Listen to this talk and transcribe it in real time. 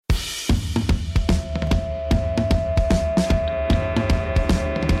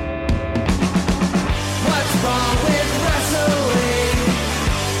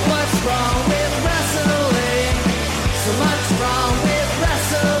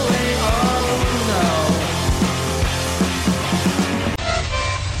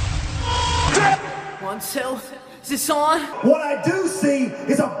tell. Is this on? What I do see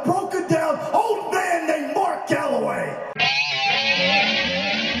is a broken down old man named Mark Calloway.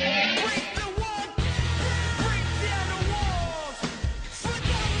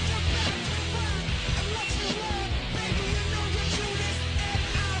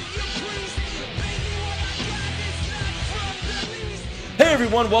 Hey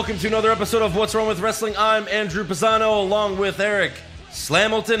everyone, welcome to another episode of What's Wrong with Wrestling. I'm Andrew Pisano along with Eric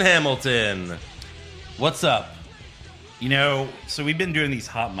Slamilton Hamilton. What's up? You know, so we've been doing these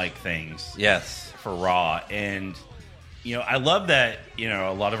hot mic things. Yes. For Raw, and, you know, I love that, you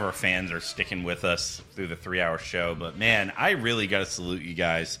know, a lot of our fans are sticking with us through the 3-hour show, but man, I really got to salute you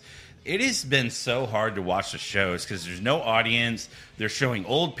guys. It has been so hard to watch the shows because there's no audience. They're showing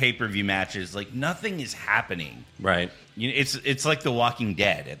old pay-per-view matches. Like, nothing is happening. Right. You know, it's like The Walking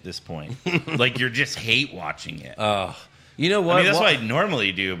Dead at this point. Like, you're just hate watching it. You know what? I mean, that's what I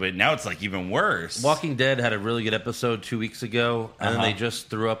normally do, but now it's like even worse. Walking Dead had a really good episode 2 weeks ago, and then they just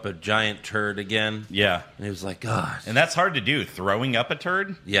threw up a giant turd again. Yeah. And it was like, God. And that's hard to do. Throwing up a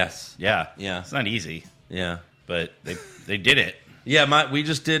turd? Yes. Yeah. Yeah. It's not easy. Yeah. But they did it. Yeah, we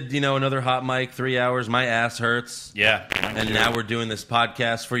just did, you know, another hot mic, 3 hours. My ass hurts. Yeah. And now we're doing this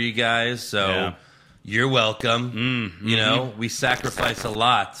podcast for you guys, so you're welcome. You know, we sacrifice a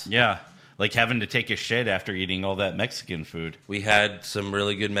lot. Yeah. Like having to take a shit after eating all that Mexican food. We had some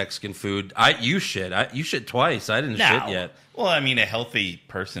really good Mexican food. You shit twice. I didn't shit yet. Well, I mean, a healthy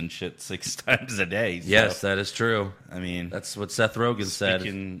person shits 6 times a day. So, Yes, that is true. I mean, That's what Seth Rogen said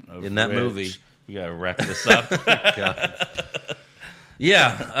speaking of in that which, movie. We got to wrap this up. God.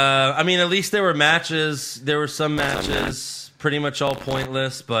 Yeah, I mean, at least there were matches. There were some matches, pretty much all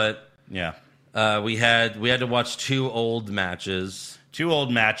pointless, but Yeah. we had to watch 2 old matches. 2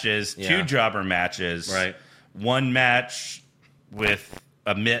 old matches, Yeah. 2 jobber matches. Right. 1 match with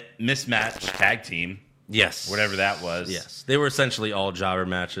a mismatched tag team, Yes. whatever that was. Yes. They were essentially all jobber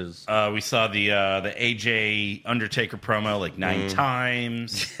matches. We saw the AJ Undertaker promo like 9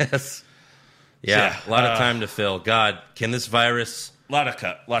 times. Yes. Yeah, a lot of time to fill. God, can this virus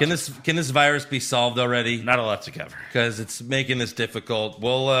Can this virus be solved already? Not a lot to cover. Because it's making this difficult.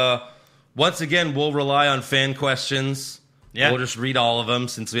 We'll once again we'll rely on fan questions. Yeah. We'll just read all of them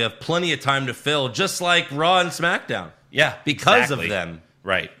since we have plenty of time to fill, just like Raw and SmackDown. Yeah, Because exactly. of them.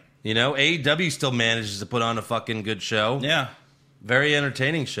 Right. You know, AEW still manages to put on a fucking good show. Yeah, Very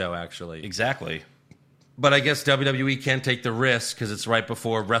entertaining show, actually. exactly. But I guess WWE can't take the risk because it's right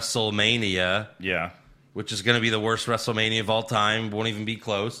before WrestleMania, Yeah. which is going to be the worst WrestleMania of all time. Won't even be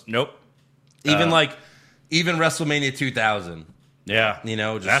close. Nope. Even WrestleMania 2000. Yeah. You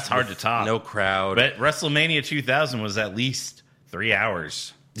know, just that's hard to with top. No crowd. But WrestleMania 2000 was at least 3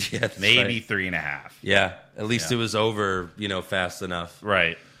 hours, Yeah, that's maybe right. 3.5. Yeah, at least Yeah. it was over, you know, fast enough.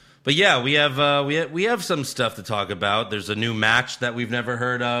 Right. But yeah, we have some stuff to talk about. There's a new match that we've never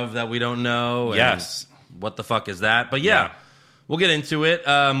heard of that we don't know. And Yes. what the fuck is that? But yeah, we'll get into it.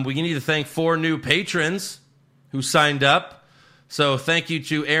 We need to thank 4 new patrons who signed up. So thank you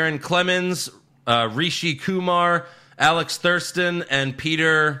to Aaron Clemens, Rishi Kumar, Alex Thurston, and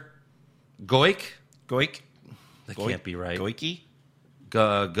Peter Goik. Goik? That can't be right. Goiki?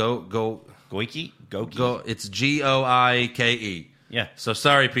 Goiki? Goiki? It's Goike. Yeah. So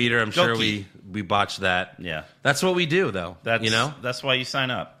sorry, Peter. I'm sure Goki. we botched that. Yeah. That's what we do, though. That's, you know? That's why you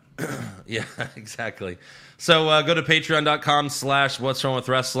sign up. Yeah, exactly. So go to patreon.com/What's Wrong with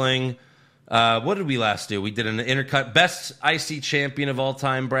Wrestling. What did we last do? We did an intercut best IC champion of all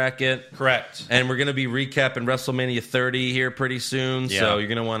time bracket. Correct. And we're going to be recapping WrestleMania 30 here pretty soon. Yeah. So you're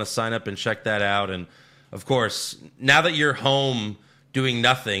going to want to sign up and check that out. And of course, now that you're home doing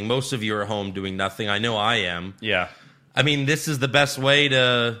nothing, most of you are home doing nothing. I know I am. Yeah. I mean, this is the best way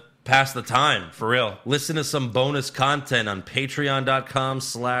to pass the time. For real. Listen to some bonus content on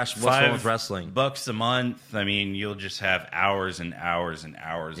patreon.com/What's Wrong with Wrestling. $5 a month. I mean, you'll just have hours and hours and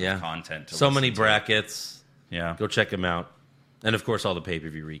hours Yeah. of content to So listen many to. brackets. Yeah. Go check them out. And of course, all the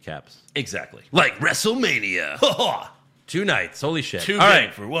pay-per-view recaps. Exactly. Like WrestleMania. 2 nights. Holy shit. Too all big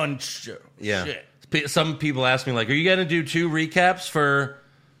right. for one show. Yeah. Shit. Some people ask me, like, are you going to do 2 recaps for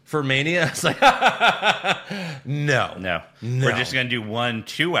Mania? It's like, no. No. No. We're just going to do 1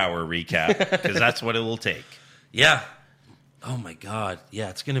 2-hour recap because that's what it will take. Yeah. Oh, my God. Yeah,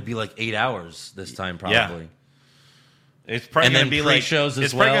 it's going to be like 8 hours this time, probably. It's probably And going then to be like pre-shows as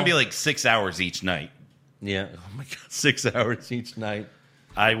It's probably well. going to be like 6 hours each night. Yeah. Oh, my God. 6 hours each night.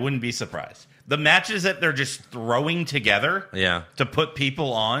 I wouldn't be surprised. The matches that they're just throwing together Yeah. to put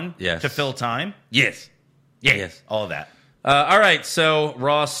people on Yes. to fill time. Yes. Yes. All of that. All right, so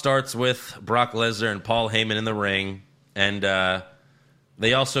Raw starts with Brock Lesnar and Paul Heyman in the ring, and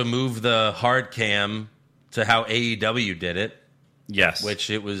they also move the hard cam to how AEW did it, Yes. which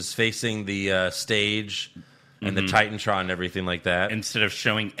it was facing the stage and the Titantron and everything like that. instead of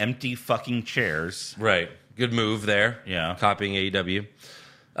showing empty fucking chairs. Right. Good move there. Yeah. Copying AEW.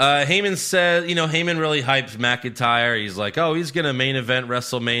 Heyman said, Heyman really hyped McIntyre. He's like, oh, he's going to main event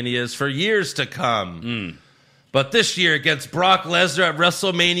WrestleManias for years to come. But this year against Brock Lesnar at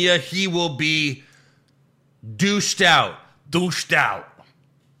WrestleMania, he will be douched out. Douched out.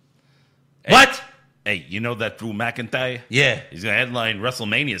 What? Hey, you know that Drew McIntyre? Yeah. He's going to headline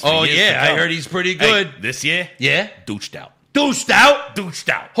WrestleManias for Oh, years yeah. to I come. heard he's pretty good. Hey, this year? Yeah. Douched out. Douched out? Douched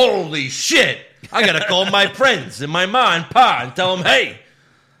out. Holy shit. I got to call my friends and my ma and pa and tell them, hey,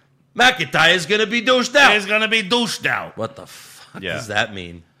 McIntyre's going to be douched out. He's going to be douched out. What the fuck Yeah. does that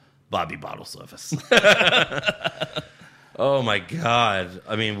mean? Bobby Bottle Service. Oh, my God.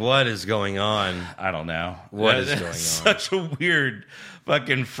 I mean, what is going on? I don't know. What is That's going on? Such a weird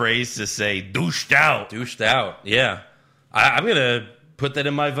fucking phrase to say, douched out. Douched out. Yeah. I'm going to put that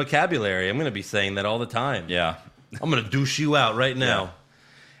in my vocabulary. I'm going to be saying that all the time. Yeah. I'm going to douche you out right now.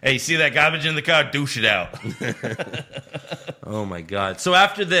 Hey, see that garbage in the car? Douche it out. Oh, my God. So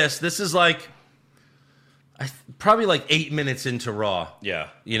after this is like probably like 8 minutes into Raw. Yeah.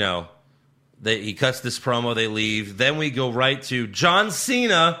 He cuts this promo, they leave. Then we go right to John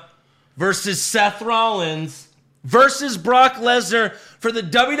Cena versus Seth Rollins versus Brock Lesnar for the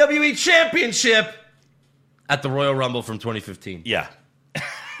WWE Championship at the Royal Rumble from 2015. Yeah.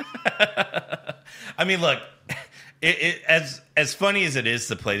 I mean, look, as funny as it is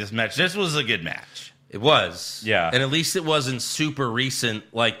to play this match, this was a good match. It was. Yeah. And at least it wasn't super recent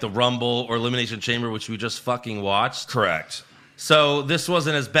like the Rumble or Elimination Chamber, which we just fucking watched. Correct. So this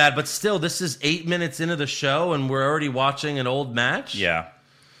wasn't as bad. But still, this is 8 minutes into the show, and we're already watching an old match. Yeah.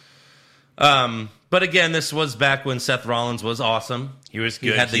 But again, this was back when Seth Rollins was awesome. He was He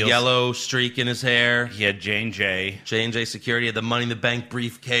good. had the yellow streak in his hair. He had J&J. J&J Security had the Money in the Bank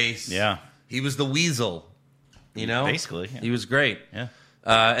briefcase. Yeah. He was the weasel, Basically, yeah. He was great. Yeah.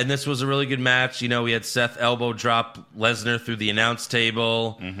 And this was a really good match. We had Seth elbow drop Lesnar through the announce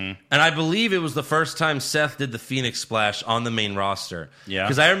table. Mm-hmm. And I believe it was the first time Seth did the Phoenix Splash on the main roster. Yeah.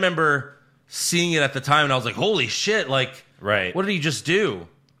 Because I remember seeing it at the time, and I was like, holy shit, like, Right. what did he just do?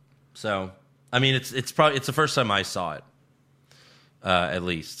 So, I mean, it's the first time I saw it, at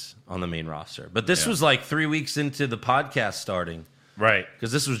least, on the main roster. But this was like 3 weeks into the podcast starting. Right.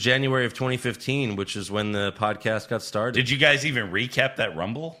 Because this was January of 2015, which is when the podcast got started. Did you guys even recap that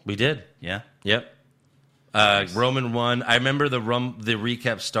Rumble? We did. Yeah. Yep. Roman won. I remember the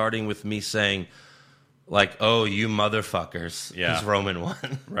recap starting with me saying, like, oh, you motherfuckers. Yeah. Because Roman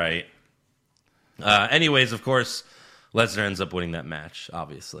won. Right. Anyways, of course, Lesnar ends up winning that match,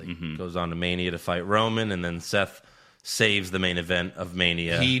 obviously. Mm-hmm. Goes on to Mania to fight Roman, and then Seth saves the main event of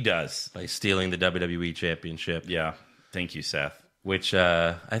Mania He does. by stealing the WWE Championship. Yeah. Thank you, Seth. Which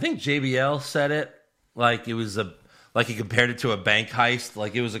I think JBL said it. Like, it was like he compared it to a bank heist.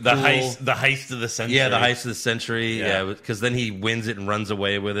 Like, it was a The cool... heist of the century. Yeah, the heist of the century. Yeah. Yeah, because then he wins it and runs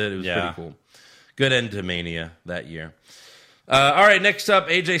away with it. It was pretty cool. Good end to Mania that year. All right, next up,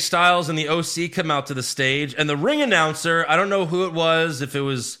 AJ Styles and the OC come out to the stage, and the ring announcer, I don't know who it was, if it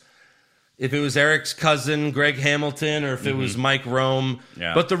was Eric's cousin, Greg Hamilton, or if it was Mike Rome.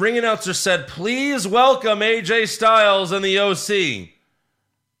 Yeah. But the ring announcer said, please welcome AJ Styles and the OC.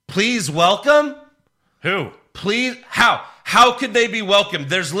 Please welcome? Who? Please? How? How could they be welcomed?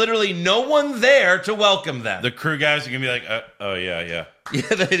 There's literally no one there to welcome them. The crew guys are going to be like, oh, yeah. Yeah,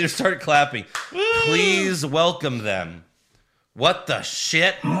 they just start clapping. Please welcome them. What the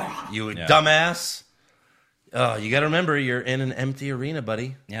shit? You dumbass. Oh, you got to remember, you're in an empty arena,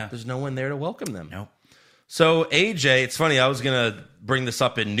 buddy. Yeah. There's no one there to welcome them. Nope. So AJ, it's funny, I was going to bring this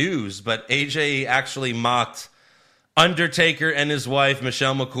up in news, but AJ actually mocked Undertaker and his wife,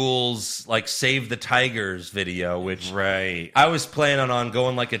 Michelle McCool's, like, Save the Tigers video, which Right. I was planning on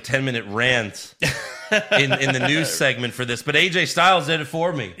going like a 10-minute rant in the news segment for this, but AJ Styles did it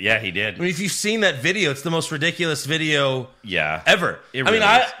for me. Yeah, he did. I mean, if you've seen that video, it's the most ridiculous video Yeah. ever. It I mean,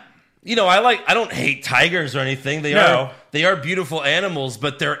 really is. I don't hate tigers or anything. They are beautiful animals,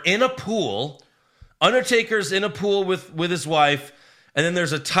 but they're in a pool. Undertaker's in a pool with his wife, and then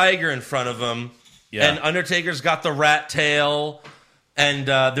there's a tiger in front of him. Yeah. And Undertaker's got the rat tail, and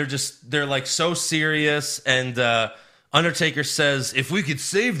they're like so serious. And Undertaker says, "If we could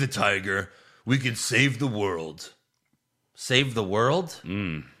save the tiger, we could save the world." Save the world?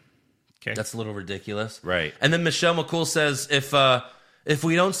 Okay. That's a little ridiculous. Right. And then Michelle McCool says, if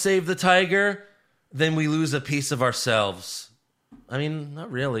we don't save the tiger, then we lose a piece of ourselves. I mean,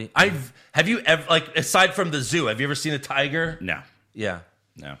 not really. Have you ever, like, aside from the zoo, have you ever seen a tiger? No. Yeah.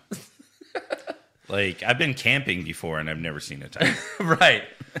 No. Like, I've been camping before, and I've never seen a tiger. Right.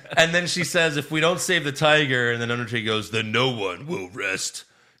 And then she says, if we don't save the tiger, and then Undertaker goes, then no one will rest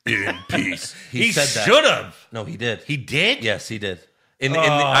in peace. He said that. should have. No, he did. He did? Yes, he did.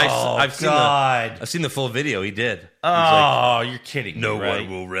 God. I've seen the full video. He did. Oh, you're kidding me, No right? one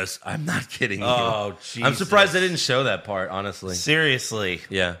will rest. I'm not kidding you. Oh, I'm surprised they Jesus. didn't show that part, honestly. Seriously.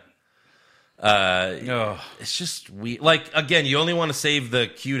 Yeah. Oh. It's just weird. Like, again, you only want to save the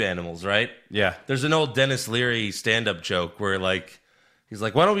cute animals, right? Yeah. There's an old Dennis Leary stand-up joke where, like, he's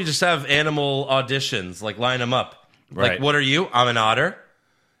like, why don't we just have animal auditions? Like, line them up. Right. Like, what are you? I'm an otter.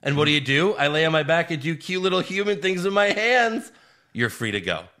 And what do? I lay on my back and do cute little human things with my hands. You're free to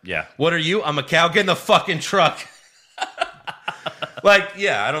go. Yeah. What are you? I'm a cow. Get in the fucking truck. Like,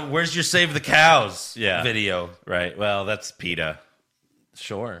 yeah, I don't. Where's your Save the Cows video? Right. Well, that's PETA.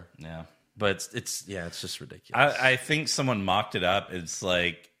 Sure. Yeah. But it's just ridiculous. I think someone mocked it up. It's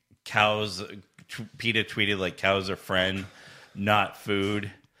like cows. PETA tweeted like cows are friend, not food.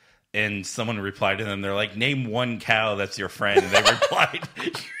 And someone replied to them. They're like, name one cow that's your friend. And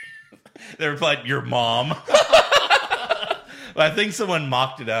they replied, your mom. I think someone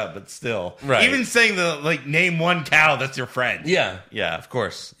mocked it up, but still, Right. Even saying name one cow that's your friend. Yeah, Yeah. of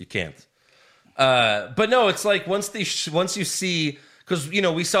course you can't. But no, it's like once you see, because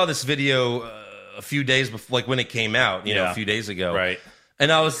we saw this video a few days before, like when it came out, a few days ago, Right.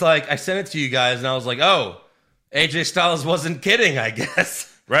 And I was like, I sent it to you guys, and I was like, oh, AJ Styles wasn't kidding, I guess,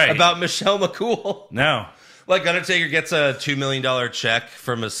 Right. about Michelle McCool. No. Like Undertaker gets a $2 million check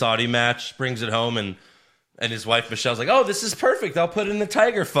from a Saudi match, brings it home, and his wife Michelle's like, "Oh, this is perfect. I'll put it in the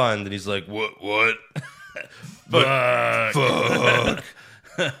Tiger Fund." And he's like, "What? Fuck."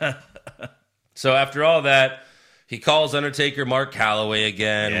 So after all that, he calls Undertaker Mark Calloway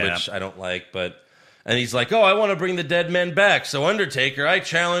again, Yeah. which I don't like, and he's like, "Oh, I want to bring the dead men back. So Undertaker, I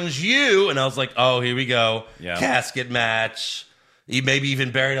challenge you." And I was like, "Oh, here we go. Yeah. Casket match. He maybe even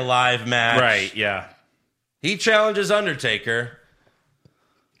buried alive match." Right. Yeah. He challenges Undertaker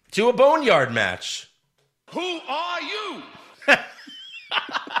to a boneyard match. Who are you?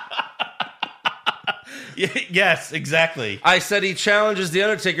 Yes, exactly. I said he challenges The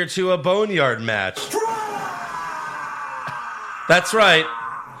Undertaker to a boneyard match. That's right.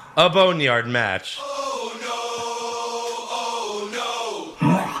 A boneyard match.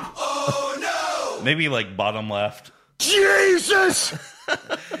 Maybe like bottom left. Jesus!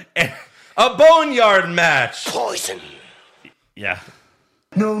 A boneyard match. Poison. Yeah.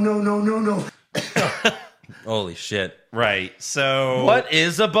 No. Holy shit. Right. So What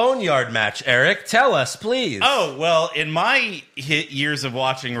is a boneyard match, Eric? Tell us, please. Oh, well, in my years of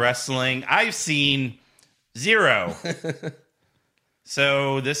watching wrestling, I've seen 0.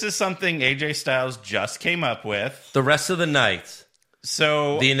 So this is something AJ Styles just came up with. The rest of the night,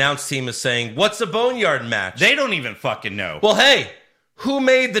 So the announce team is saying, what's a boneyard match? they don't even fucking know. Well, hey, who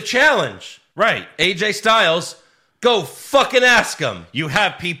made the challenge? Right. AJ Styles. Go fucking ask him. You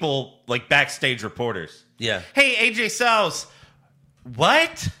have people like backstage reporters. Yeah. Hey, AJ Styles.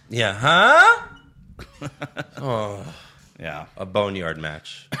 What? Yeah, huh? Yeah. A boneyard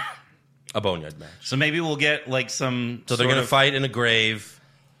match. A boneyard match. So maybe we'll get like some. So they're going to fight in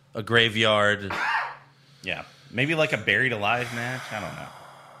a graveyard. Yeah. Maybe like a buried alive match. I don't know.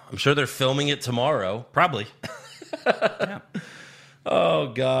 I'm sure they're filming it tomorrow. Probably. Oh,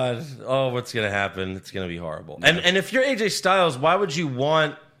 God. Oh, what's going to happen? It's going to be horrible. And if you're AJ Styles, why would you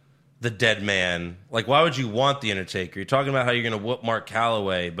want the dead man? Like, why would you want The Undertaker? You're talking about how you're going to whoop Mark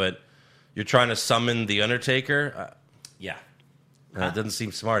Calloway, but you're trying to summon The Undertaker? Yeah. It doesn't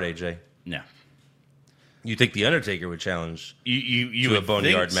seem smart, AJ. No. You think The Undertaker would challenge You to a would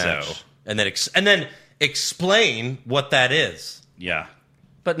boneyard think match? so. And then explain what that is. Yeah.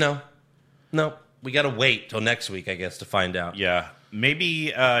 But no, we got to wait till next week, I guess, to find out. Yeah.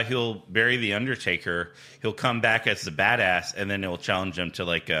 Maybe he'll bury the Undertaker. He'll come back as the badass, and then he'll challenge him to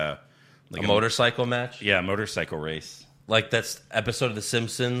like a motorcycle match? Yeah, motorcycle race. Like that's episode of The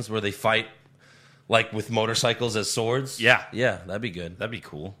Simpsons where they fight like with motorcycles as swords? Yeah. Yeah, that'd be good. That'd be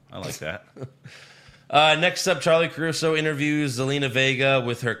cool. I like that. Next up, Charlie Caruso interviews Zelina Vega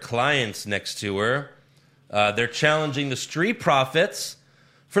with her clients next to her. They're challenging the Street Profits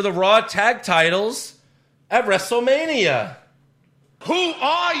for the Raw tag titles at WrestleMania. Who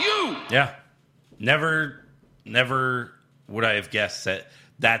are you? Yeah. Never would I have guessed that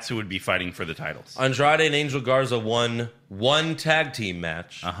that's who would be fighting for the titles. Andrade and Angel Garza won one tag team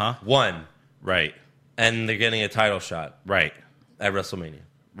match. Uh-huh. One. Right. And they're getting a title shot Right. at WrestleMania.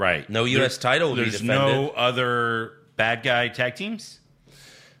 Right. No U.S. title will be There's defended. no other bad guy tag teams?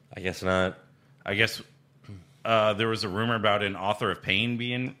 I guess not. I guess there was a rumor about an Author of Pain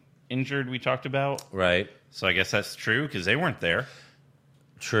being injured we talked about. Right. So I guess that's true because they weren't there.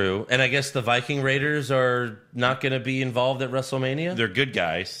 True. And I guess the Viking Raiders are not going to be involved at WrestleMania? They're good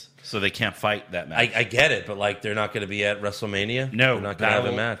guys, so they can't fight that match. I get it, but like they're not going to be at WrestleMania? No. They're not going to have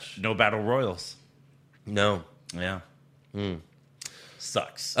a match? No Battle Royals. No. Yeah.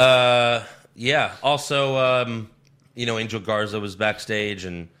 Sucks. Yeah. Also, Angel Garza was backstage,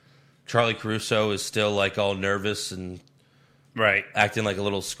 and Charlie Caruso is still like all nervous and right. acting like a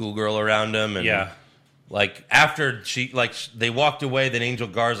little schoolgirl around him. And Yeah. like after they walked away, then Angel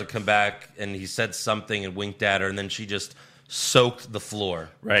Garza come back and he said something and winked at her, and then she just soaked the floor.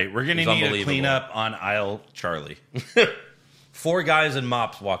 Right. We're going to It was need a unbelievable. cleanup on aisle Charlie. 4 guys in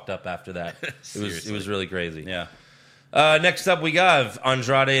mops walked up after that. It Seriously. was really crazy. Yeah. Next up, we got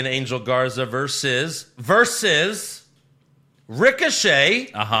Andrade and Angel Garza versus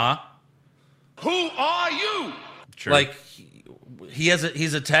Ricochet. Uh-huh. Who are you? True. Like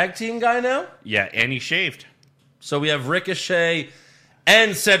he's a tag team guy now. yeah, and he shaved. So we have Ricochet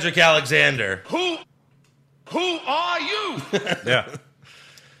and Cedric Alexander. Who are you? Yeah.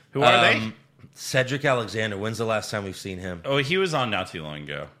 Who are they? Cedric Alexander. When's the last time we've seen him? Oh, he was on not too long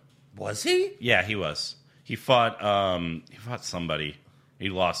ago. Was he? Yeah, he was. He fought somebody. He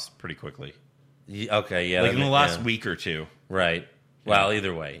lost pretty quickly. Okay, yeah. Like in the last yeah. week or two. Right. Well,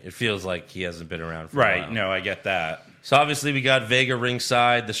 either way, it feels like he hasn't been around for a Right. while. No, I get that. So obviously we got Vega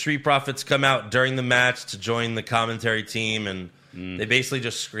ringside. The Street Profits come out during the match to join the commentary team, and they basically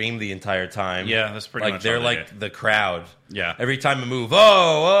just scream the entire time. Yeah, that's pretty like much they're all they like did. the crowd. Yeah. Every time a move,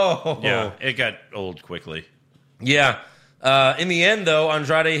 oh. Yeah, it got old quickly. Yeah. In the end, though,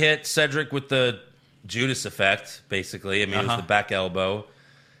 Andrade hit Cedric with the Judas effect, basically. I mean, it was the back elbow.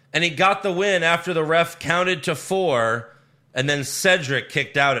 And he got the win after the ref counted to 4, and then Cedric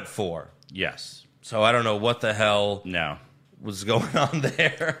kicked out at 4. Yes. So I don't know what the hell No. was going on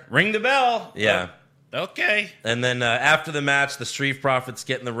there. Ring the bell. Yeah. Okay. And then after the match, the Street Profits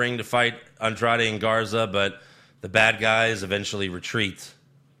get in the ring to fight Andrade and Garza, but the bad guys eventually retreat.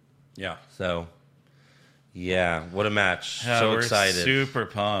 Yeah. So, yeah, what a match. Yeah, So we're excited. super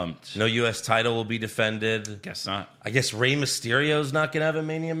pumped. No U.S. title will be defended. Guess not. I guess Rey Mysterio's not going to have a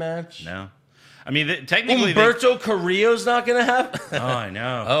Mania match. No. I mean, technically... Umberto Carrillo's not going to have... Oh, I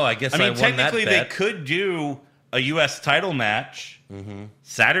know. Oh, I guess I mean, won that technically, bet. they could do a U.S. title match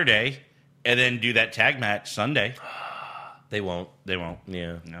Saturday and then do that tag match Sunday. They won't. They won't.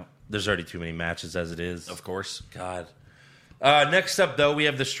 Yeah. No. There's already too many matches as it is. Of course. God. Next up, though, we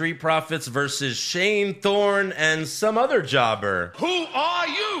have the Street Profits versus Shane Thorne and some other jobber. Who are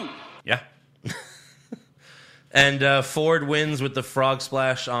you? Yeah. And Ford wins with the frog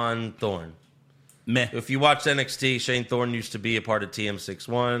splash on Thorne. Meh. If you watch NXT, Shane Thorne used to be a part of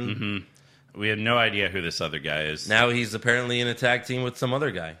TM61. Mm-hmm. We have no idea who this other guy is. Now he's apparently in a tag team with some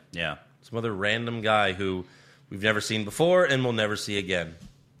other guy. Yeah. Some other random guy who we've never seen before and will never see again.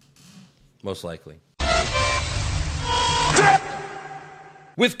 Most likely.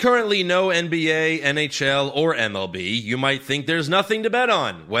 With currently no NBA, NHL, or MLB, you might think there's nothing to bet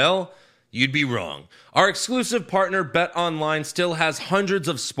on. Well, you'd be wrong. Our exclusive partner, BetOnline, still has hundreds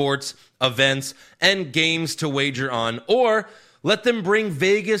of sports, events, and games to wager on, or let them bring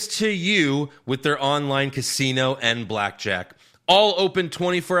Vegas to you with their online casino and blackjack. All open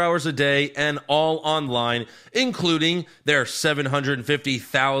 24 hours a day and all online, including their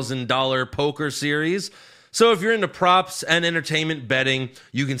 $750,000 poker series. So if you're into props and entertainment betting,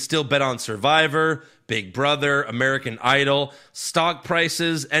 you can still bet on Survivor, Big Brother, American Idol, stock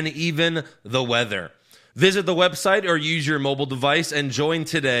prices, and even the weather. Visit the website or use your mobile device and join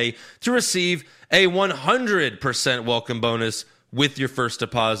today to receive a 100% welcome bonus with your first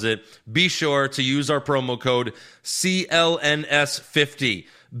deposit. Be sure to use our promo code CLNS50.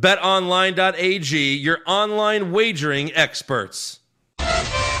 BetOnline.ag, your online wagering experts.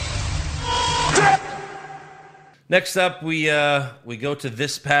 Next up, we go to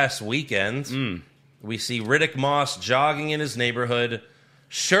this past weekend. We see Riddick Moss jogging in his neighborhood,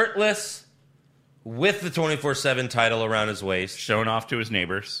 shirtless, with the 24/7 title around his waist. Showing off to his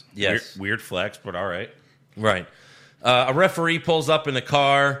neighbors. Yes. Weird flex, but all right. Right. A referee pulls up in a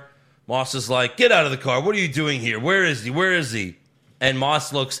car. Moss is like, "Get out of the car. What are you doing here? Where is he? Where is he?" And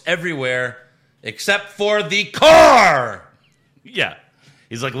Moss looks everywhere except for the car. Yeah.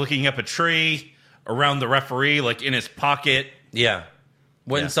 He's like looking up a tree, around the referee, like in his pocket. Yeah.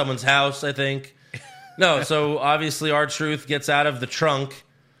 Went in someone's house, I think. No, so obviously R-Truth gets out of the trunk,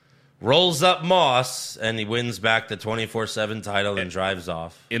 rolls up Moss, and he wins back the 24/7 title and drives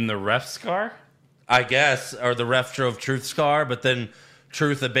off. In the ref's car? I guess, or the ref drove Truth's car, but then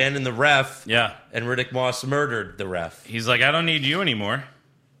Truth abandoned the ref, Yeah. and Riddick Moss murdered the ref. He's like, I don't need you anymore.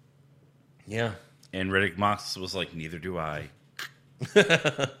 Yeah. And Riddick Moss was like, neither do I.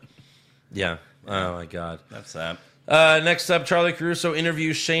 Yeah. Oh, my God. That's that. Next up, Charlie Caruso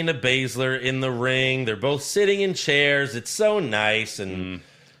interviews Shayna Baszler in the ring. They're both sitting in chairs. It's so nice. And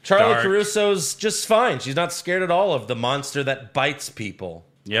Charlie Dark. Caruso's just fine. She's not scared at all of the monster that bites people.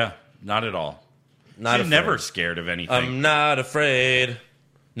 Yeah, not at all. Not She's afraid. never scared of anything. I'm not afraid.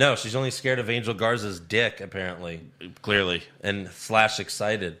 No, she's only scared of Angel Garza's dick, apparently. Clearly. And /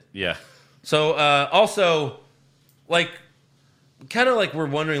 excited. Yeah. So, also, like, kind of like we're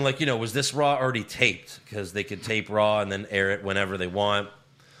wondering, like, was this Raw already taped? Because they could tape Raw and then air it whenever they want.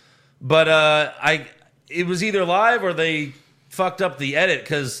 But it was either live or they fucked up the edit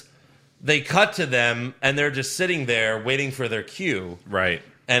because they cut to them and they're just sitting there waiting for their cue. Right.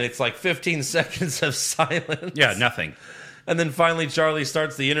 And it's like 15 seconds of silence. Yeah, nothing. And then finally Charlie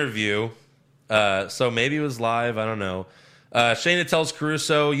starts the interview. So maybe it was live. I don't know. Shayna tells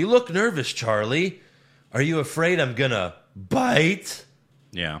Caruso, "You look nervous, Charlie. Are you afraid I'm going to bite?"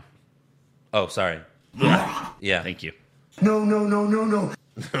 Yeah. Oh, sorry. Yeah. Thank you. No, no, no, no, no.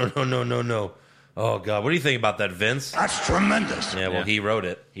 No. Oh, God. What do you think about that, Vince? That's tremendous. Yeah, well, Yeah. he wrote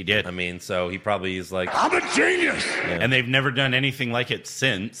it. He did. I mean, so he probably is like, I'm a genius. And they've never done anything like it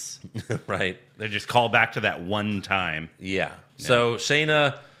since. right. They just call back to that one time. Yeah. So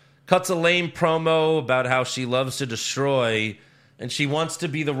Shayna cuts a lame promo about how she loves to destroy, and she wants to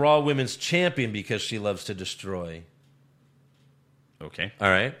be the Raw Women's Champion because she loves to destroy. Okay. All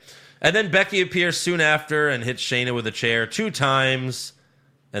right. And then Becky appears soon after and hits Shayna with a chair 2 times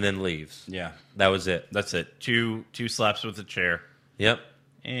and then leaves. Yeah. That was it. That's it. Two slaps with a chair. Yep.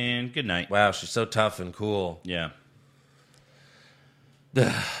 And good night. Wow, she's so tough and cool. Yeah.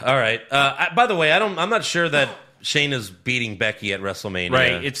 All right. By the way, I'm not sure that Shayna's beating Becky at WrestleMania.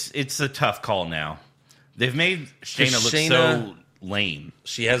 Right. It's a tough call now. They've made Shayna look so lame.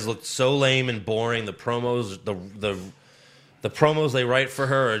 She has looked so lame and boring. The promos, the promos they write for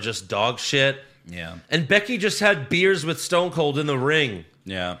her are just dog shit. Yeah. And Becky just had beers with Stone Cold in the ring.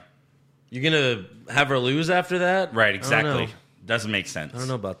 Yeah. You're gonna have her lose after that? Right, I don't exactly. know. Doesn't make sense. I don't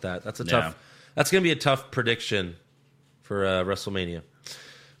know about that. That's a Yeah. tough. That's gonna be a tough prediction for WrestleMania.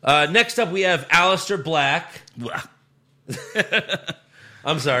 Next up, we have Aleister Black.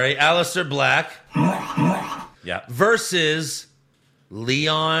 I'm sorry, Aleister Black Yeah. versus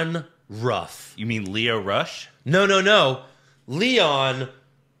Leon Ruff. You mean Leo Rush? No. Leon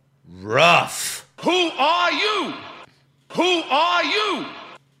Ruff. Who are you? Who are you?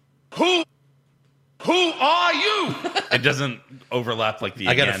 Who are you? It doesn't overlap like the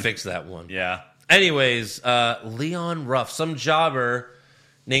I gotta again. fix that one. Yeah. Anyways, Leon Ruff, some jobber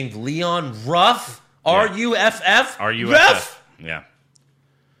named Leon Ruff, R-U-F-F, R-U-F-F. Yeah.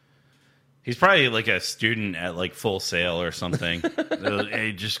 He's probably like a student at like Full Sail or something.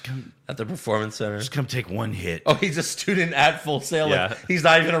 Hey, just come at the Performance Center. take one hit. Oh, he's a student at Full Sail. Yeah. Like, he's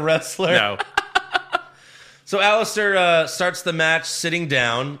not even a wrestler. No. So Aleister starts the match sitting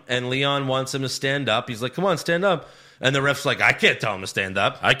down, and Leon wants him to stand up. He's like, "Come on, stand up." And the ref's like, "I can't tell him to stand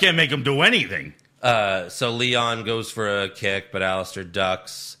up." I can't make him do anything. So Leon goes for a kick, but Aleister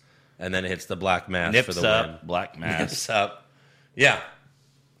ducks, and then hits the Black Mass Nips for the up, win. Black Mass. Nips up. Yeah.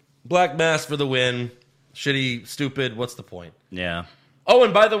 Black Mass for the win. Shitty, stupid, what's the point? Yeah. Oh,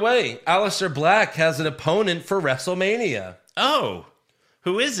 and by the way, Aleister Black has an opponent for WrestleMania. Oh.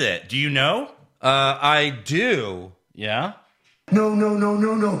 Who is it? Do you know? I do. Yeah? No, no, no,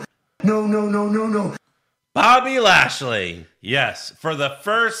 no, no. No, no, no, no, no. Bobby Lashley. Yes. For the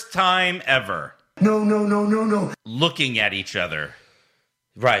first time ever. No, no, no, no, no. Looking at each other.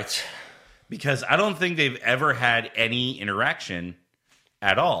 Right. Because I don't think they've ever had any interaction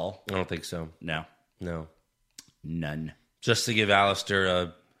at all. I don't think so. No. No. None. Just to give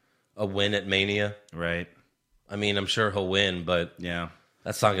Aleister a win at Mania. Right. I mean, I'm sure he'll win, but Yeah.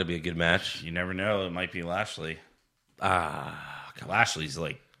 that's not going to be a good match. You never know. It might be Lashley. Lashley's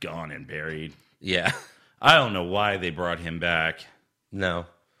like gone and buried. Yeah. I don't know why they brought him back. No.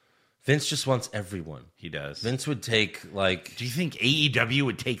 Vince just wants everyone. He does. Vince would take, like... Do you think AEW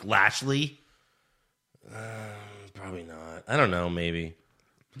would take Lashley? Probably not. I don't know, maybe.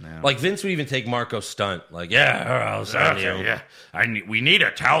 No. Like, Vince would even take Marco Stunt. Like, yeah, I'll sign you. Okay, yeah. We need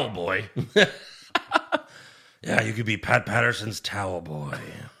a towel boy. Yeah, you could be Pat Patterson's towel boy.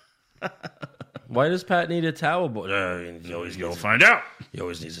 Why does Pat need a towel boy? He always You'll needs, find out. he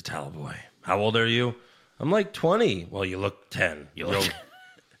always needs a towel boy. How old are you? I'm like 20. Well, you look 10.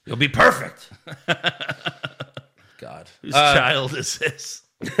 You'll be perfect. God. Whose child is this?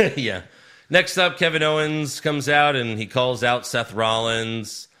 Yeah. Next up, Kevin Owens comes out and he calls out Seth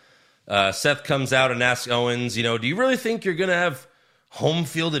Rollins. Seth comes out and asks Owens, do you really think you're going to have home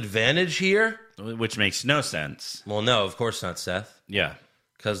field advantage here? Which makes no sense. Well, no, of course not, Seth, Yeah.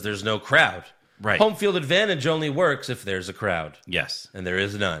 because there's no crowd. Right. Home field advantage only works if there's a crowd, Yes. and there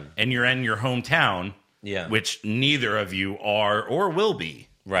is none. And you're in your hometown, Yeah. which neither of you are or will be.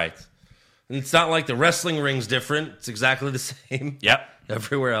 Right. And it's not like the wrestling ring's different. It's exactly the same Yep.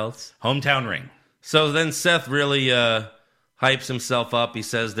 everywhere else. Hometown ring. So then Seth really hypes himself up. He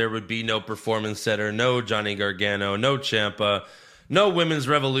says there would be no Performance Center, no Johnny Gargano, no Ciampa, no Women's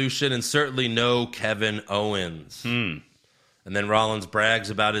Revolution, and certainly no Kevin Owens. And then Rollins brags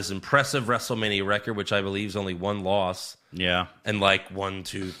about his impressive WrestleMania record, which I believe is only one loss, Yeah. and like 1,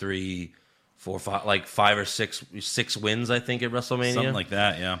 2, 3, 4, 5, like 5 or 6 wins, I think, at WrestleMania. Something like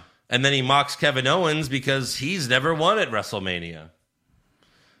that, yeah. And then he mocks Kevin Owens because he's never won at WrestleMania.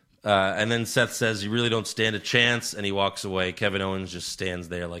 And then Seth says, you really don't stand a chance, and he walks away. Kevin Owens just stands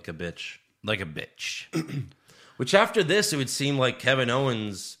there like a bitch. Like a bitch. Which after this, it would seem like Kevin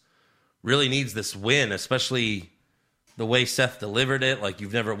Owens really needs this win, especially the way Seth delivered it. Like,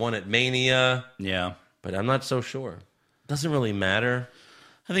 you've never won at Mania. Yeah. But I'm not so sure. Doesn't really matter.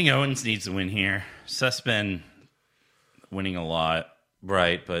 I think Owens needs to win here. Seth's been winning a lot.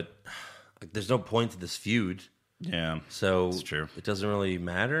 Right, but like, there's no point to this feud. Yeah. So That's true. It doesn't really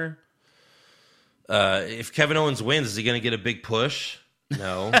matter. If Kevin Owens wins, is he going to get a big push?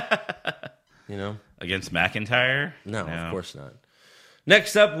 No. You know? Against McIntyre? No, of course not.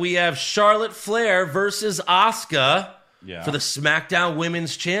 Next up, we have Charlotte Flair versus Asuka for the SmackDown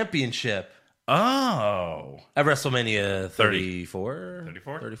Women's Championship Oh. at WrestleMania 34.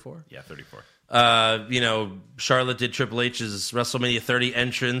 34? 34. Yeah, 34. Charlotte did Triple H's WrestleMania 30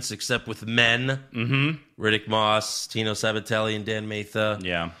 entrance, except with men. Mm-hmm. Riddick Moss, Tino Sabatelli, and Dan Matha.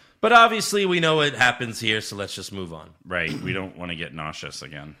 Yeah. But obviously, we know it happens here, so let's just move on. Right. We don't want to get nauseous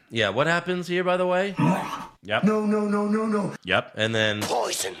again. Yeah, what happens here, by the way? Yep. No. Yep. And then,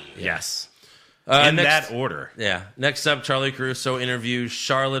 Poison. Yes. In next, that order. yeah. Next up, Charlie Caruso interviews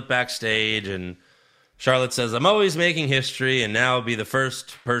Charlotte backstage, and Charlotte says, I'm always making history, and now I'll be the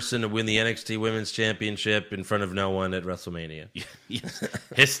first person to win the NXT Women's Championship in front of no one at WrestleMania.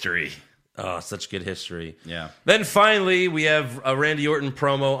 History. Oh, such good history. Yeah. Then finally, we have a Randy Orton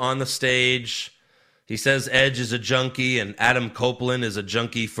promo on the stage. He says Edge is a junkie, and Adam Copeland is a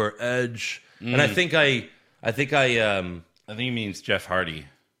junkie for Edge. And I think he means Jeff Hardy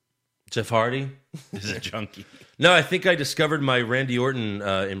Jeff Hardy? is a junkie. No, I think I discovered my Randy Orton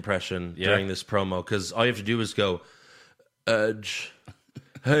impression during this promo, because all you have to do is go, Edge.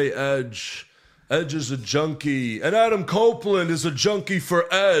 Hey, Edge. Edge is a junkie, and Adam Copeland is a junkie for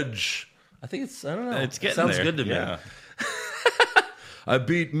Edge. I think it's, I don't know. It's getting sounds there. good to me. Yeah. I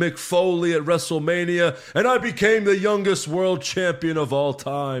beat Mick Foley at WrestleMania, and I became the youngest world champion of all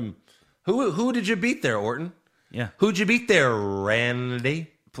time. Who did you beat there, Orton? Yeah. Who'd you beat there,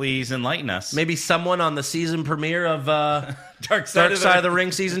 Randy? Please enlighten us. Maybe someone on the season premiere of Dark Side of the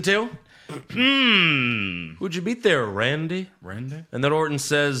Ring Season 2? Who'd you beat there, Randy? Randy? And then Orton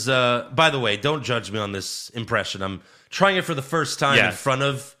says, by the way, don't judge me on this impression. I'm trying it for the first time in front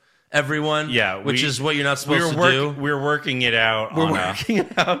of everyone, which is what you're not supposed to do. We were working it out on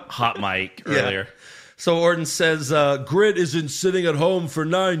a hot mic earlier. So Orton says, Grit isn't sitting at home for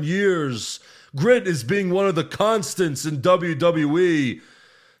 9 years. Grit is being one of the constants in WWE.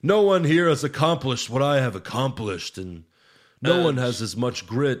 No one here has accomplished what I have accomplished, and no one has as much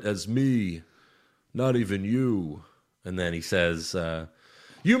grit as me. Not even you. And then he says,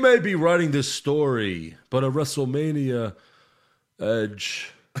 you may be writing this story, but at WrestleMania,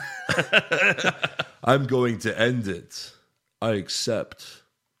 Edge, I'm going to end it. I accept.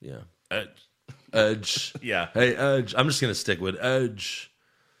 Yeah. Edge. Yeah. Hey, Edge. I'm just going to stick with Edge,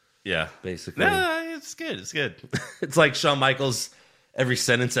 Yeah. basically. No, it's good. It's good. It's like Shawn Michaels, every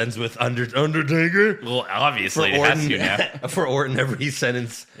sentence ends with Undertaker. Well, obviously, it has to now. For Orton, every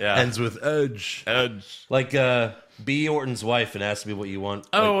sentence Yeah. ends with Edge. Edge. Like, be Orton's wife and ask me what you want.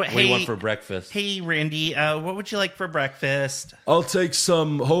 Oh, what you hey. want for breakfast. Hey, Randy, what would you like for breakfast? I'll take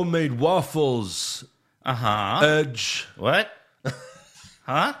some homemade waffles. Uh-huh. Edge. What?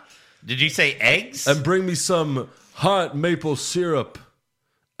 Huh? Did you say eggs? And bring me some hot maple syrup.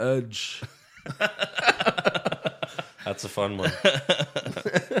 Edge. That's a fun one.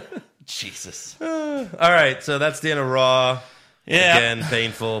 Jesus. All right, so that's the end of Raw. Yeah. Again,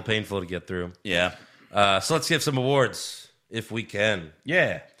 painful to get through. Yeah. So let's give some awards, if we can.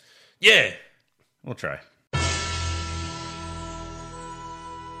 Yeah. Yeah. We'll try.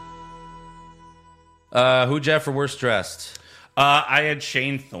 Who'd you have for worst dressed? I had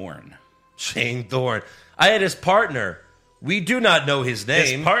Shane Thorne. Shane Thorne. I had his partner. We do not know his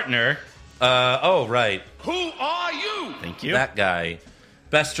name. His partner, Oh, right. Who are you? Thank you. That guy.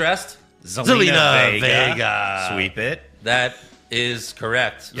 Best dressed? Zelina Vega. Sweep it. That is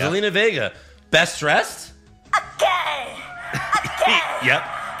correct. Yep. Zelina Vega. Best dressed? Yep.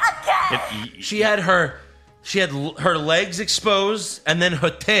 She had her legs exposed, and then her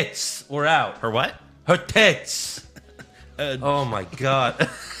tits were out. Her what? Her tits. Oh my god.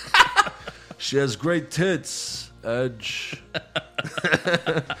 She has great tits. Edge.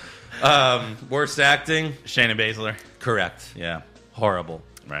 Worst acting? Shayna Baszler. Correct. Yeah. Horrible.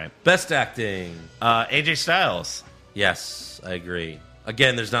 Right. Best acting? AJ Styles. Yes, I agree.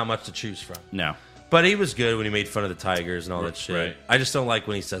 Again, there's not much to choose from. No. But he was good when he made fun of the Tigers and all that shit. Right. I just don't like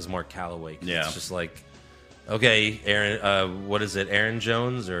when he says Mark Calloway. Yeah. It's just like, okay, Aaron, what is it? Aaron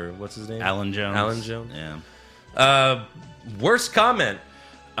Jones or what's his name? Alan Jones. Alan Jones. Yeah. Worst comment?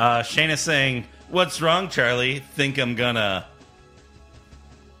 Shayna saying, "What's wrong, Charlie? Think I'm gonna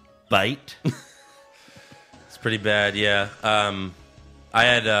bite?" It's pretty bad, yeah. I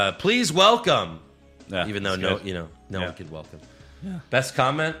had, please welcome. Yeah, Even though that's no good. one could welcome. Yeah. Best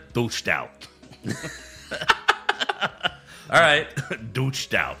comment? Douched out. All right.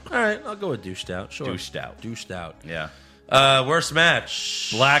 Douched out. All right, I'll go with douched out. Sure. Douched out. Douched out. Yeah. Worst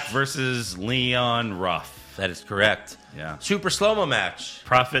match? Black versus Leon Ruff. That is correct. Yeah. Super slow-mo match?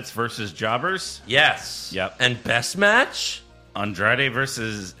 Profits versus Jobbers. Yes. Yep. And best match? Andrade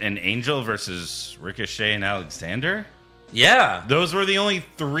versus an Angel versus Ricochet and Alexander. Yeah. Those were the only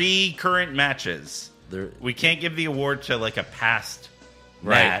 3 current matches. They're- We can't give the award to like a past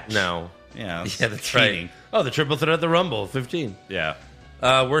Right. match. No. Yeah, Yeah, that's cheating. right. Oh, the triple threat at the Rumble, 15. Yeah.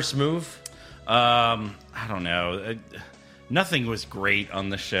 Worst move? I don't know. Nothing was great on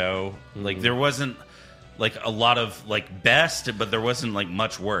the show. Like there wasn't like a lot of like best, but there wasn't like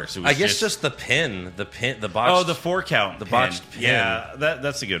much worse. It was I guess just the pin, the botched. oh, the 4 count, the pin. botched pin. Yeah,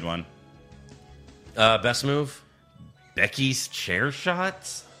 that's a good one. Best move? Becky's chair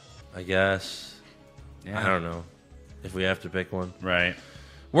shots. I guess. Yeah. I don't know if we have to pick one. Right.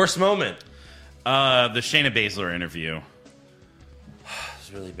 Worst moment? The Shayna Baszler interview.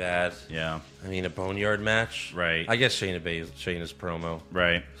 It's really bad. Yeah. I mean, a boneyard match? Right. I guess Shayna's promo.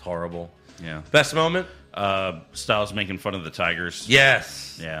 Right. It's horrible. Yeah. Best moment? Styles making fun of the Tigers.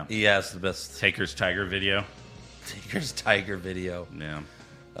 Yes. Yeah. He has the best Taker's Tiger video. Taker's Tiger video. Yeah.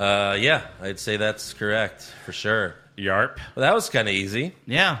 Yeah, I'd say that's correct for sure. Yarp. Well, that was kind of easy.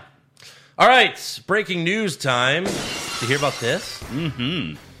 Yeah. All right, breaking news time. Did you hear about this?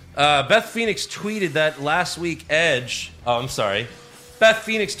 Mm-hmm. Beth Phoenix tweeted that last week Edge... Oh, I'm sorry. Beth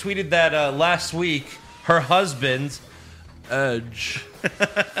Phoenix tweeted that last week her husband, Edge,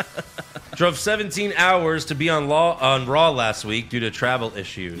 drove 17 hours to be on Raw last week due to travel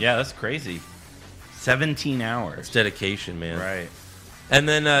issues. Yeah, that's crazy. 17 hours. It's dedication, man. Right. And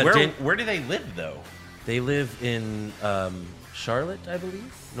then... Where do they live, though? They live in Charlotte, I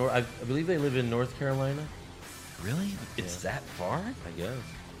believe. I believe they live in North Carolina. Really? It's that far? I guess.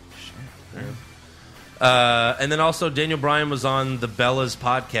 Shit. And then also Daniel Bryan was on the Bellas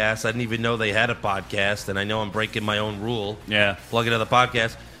podcast. I didn't even know they had a podcast, and I know I'm breaking my own rule. Yeah. Plug it to the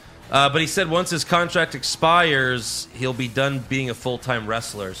podcast. But he said once his contract expires, he'll be done being a full-time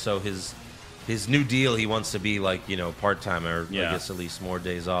wrestler. So his new deal, he wants to be like, part-time, or I Yeah. guess at least more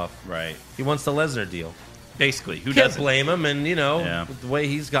days off. Right. He wants the Lesnar deal. Basically. Who Can't doesn't? blame him, and Yeah. with the way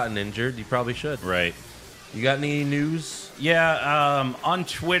he's gotten injured, you probably should. Right. You got any news? Yeah, on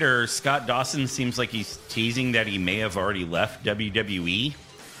Twitter, Scott Dawson seems like he's teasing that he may have already left WWE.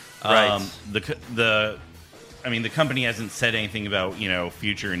 Right. The company hasn't said anything about,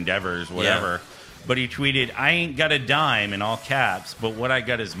 future endeavors, whatever. Yeah. But he tweeted, "I ain't got a dime," in all caps, but what I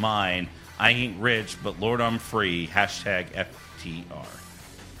got is mine. I ain't rich, but Lord, I'm free. #FTR.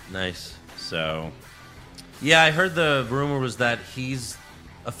 Nice. So, Yeah, I heard the rumor was that he's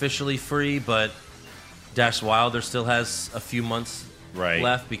officially free, but Dash Wilder still has a few months Right.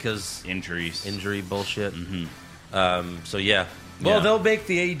 left because injuries. injury bullshit. Mm-hmm. So yeah. Well, Yeah. they'll make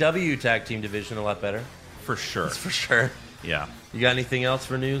the AEW tag team division a lot better. For sure. That's for sure. Yeah. You got anything else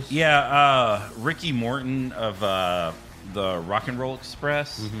for news? Yeah, Ricky Morton of the Rock and Roll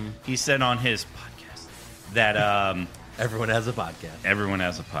Express, he said on his podcast that Everyone has a podcast. everyone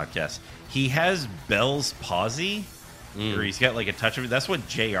has a podcast. He has Bell's palsy, or he's got like a touch of it. That's what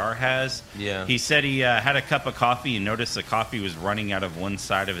JR has. Yeah. He said he had a cup of coffee and noticed the coffee was running out of one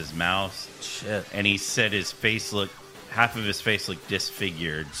side of his mouth. Shit. And he said half of his face looked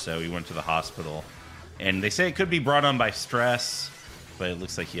disfigured, so he went to the hospital. And they say it could be brought on by stress, but it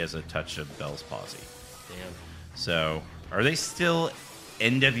looks like he has a touch of Bell's palsy. Damn. So, are they still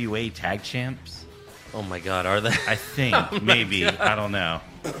NWA tag champs? Oh my God, are they? I think maybe. I don't know.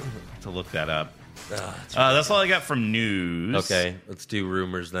 to look that up. That's all I got from news. Okay, let's do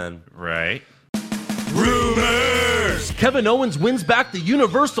rumors then. Right. Rumors! Kevin Owens wins back the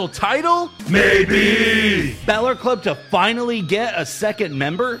Universal title? Maybe! Balor Club to finally get a second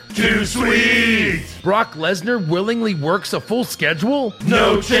member? Too sweet! Brock Lesnar willingly works a full schedule?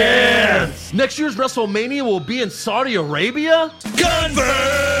 No chance! Next year's WrestleMania will be in Saudi Arabia?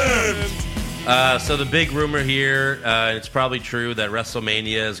 Confirmed! So the big rumor here, it's probably true that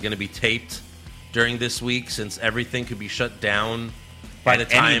WrestleMania is going to be taped during this week since everything could be shut down by the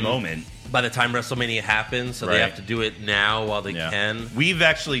time any moment. By the time WrestleMania happens, so Right. they have to do it now while they can. We've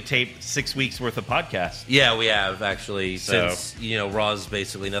actually taped 6 weeks worth of podcasts. Yeah, we have actually So- since Raw's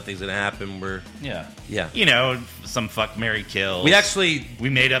basically nothing's going to happen. Yeah. Yeah. Some fuck, marry, kill. We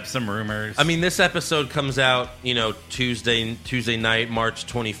made up some rumors. I mean, this episode comes out, Tuesday night, March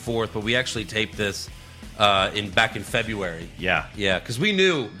 24th, but we actually taped this back in February. yeah. Yeah, because we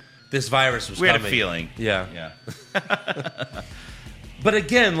knew this virus was We coming. had a feeling. Yeah. Yeah. But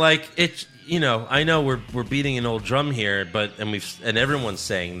again, like it's I know we're beating an old drum here, and everyone's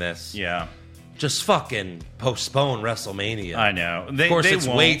saying this. Yeah. Just fucking postpone WrestleMania. I know. Of course, it's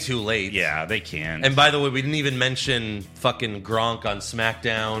won't. way too late. Yeah, they can. And by the way, we didn't even mention fucking Gronk on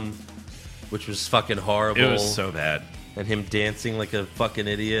SmackDown, which was fucking horrible. it was so bad. And him dancing like a fucking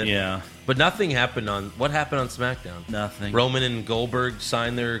idiot. Yeah. But nothing happened what happened on SmackDown? Nothing. Roman and Goldberg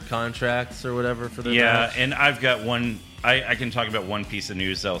signed their contracts or whatever for their Yeah, match. and I've got one. I can talk about one piece of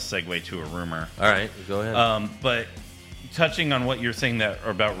news that'll segue to a rumor. All right, go ahead. But touching on what you're saying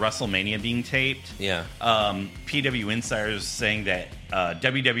about WrestleMania being taped, yeah. PW Insiders saying that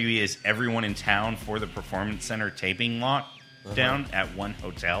WWE is everyone in town for the Performance Center taping lockdown at one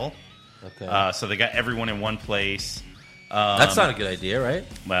hotel. Okay. So they got everyone in one place. That's not a good idea, right?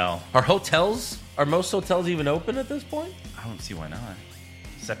 Well, Are most hotels even open at this point? I don't see why not.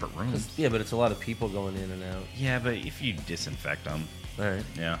 Separate rooms. Yeah, but it's a lot of people going in and out. Yeah, but if you disinfect them. All right.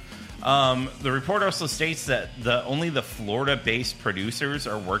 Yeah. The report also states that only the Florida-based producers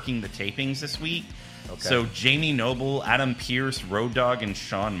are working the tapings this week. Okay. So Jamie Noble, Adam Pearce, Road Dogg, and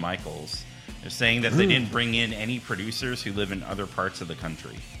Shawn Michaels. They're saying that they didn't bring in any producers who live in other parts of the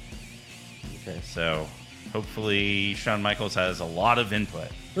country. Okay. So hopefully Shawn Michaels has a lot of input.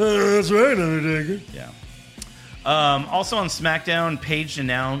 That's right, Undertaker. Yeah. Also on SmackDown, Paige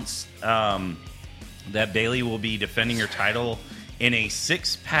announced that Bayley will be defending her title in a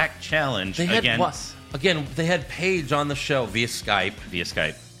six-pack challenge They had against Again, they had Paige on the show via Skype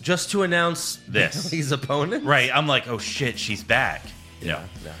just to announce This. Bayley's opponent. Right, I'm like, oh shit, she's back.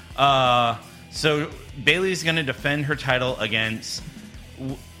 Yeah. So Bayley's going to defend her title against.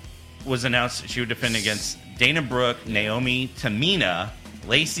 Was announced she would defend against Dana Brooke, Naomi, Tamina,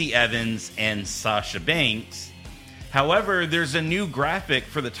 Lacey Evans, and Sasha Banks. However, there's a new graphic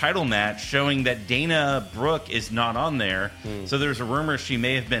for the title match showing that Dana Brooke is not on there. So there's a rumor she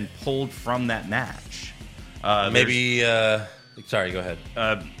may have been pulled from that match. Maybe. Sorry, go ahead.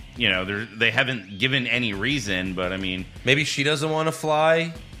 They haven't given any reason, but I mean, Maybe she doesn't want to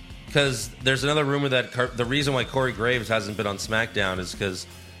fly because there's another rumor that the reason why Corey Graves hasn't been on SmackDown is because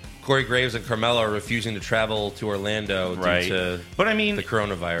Corey Graves and Carmella are refusing to travel to Orlando due to but I mean, the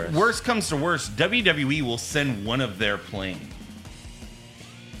coronavirus. Worst comes to worst, WWE will send one of their planes.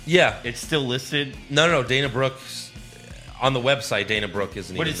 Yeah. It's still listed, No. Dana Brooke's on the website. Dana Brooke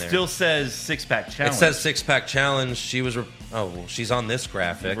isn't but even it there. still says six-pack challenge. It says six-pack challenge. She was. She's on this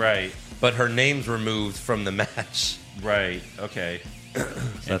graphic, Right. But her name's removed from the match. Right. Okay.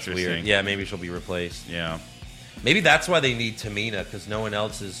 That's weird. Yeah, maybe she'll be replaced. Yeah. Maybe that's why they need Tamina because no one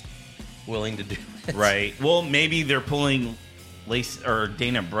else is willing to do it. Right. Well, maybe they're pulling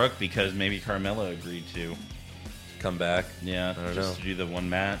Dana Brooke because maybe Carmella agreed to. Come back. Yeah. I don't just know. to do the one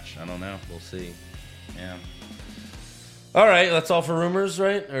match. I don't know. We'll see. Yeah. All right, that's all for rumors,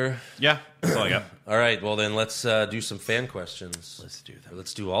 right? Or Yeah. That's all I got. all right. Well, then let's do some fan questions. Let's do them.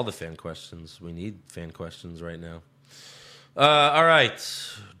 Let's do all the fan questions. We need fan questions right now. All right.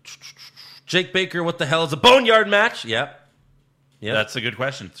 Jake Baker, what the hell is a boneyard match? Yep. That's a good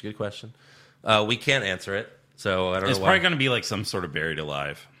question. It's a good question. We can't answer it, so I don't It's know why. probably going to be like some sort of buried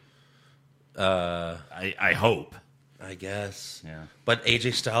alive. I hope. I guess. Yeah. But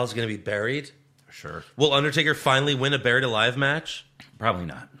AJ Styles is going to be buried? Sure. Will Undertaker finally win a buried alive match? Probably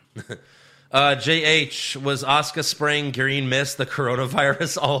not. JH, was Asuka spraying green mist the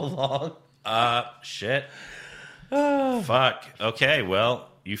coronavirus all along? Shit. Fuck. Okay, well,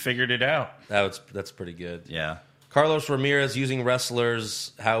 you figured it out. That's pretty good. Yeah. Carlos Ramirez, using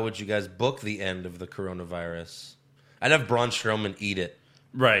wrestlers, how would you guys book the end of the coronavirus? I'd have Braun Strowman eat it.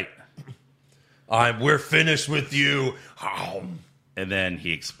 Right. We're finished with you. And then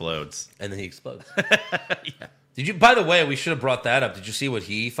he explodes. And then he explodes. Yeah. Did you? By the way, we should have brought that up. Did you see what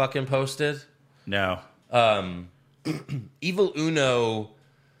he fucking posted? No. Evil Uno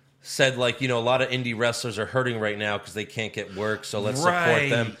said, like, a lot of indie wrestlers are hurting right now because they can't get work, so let's support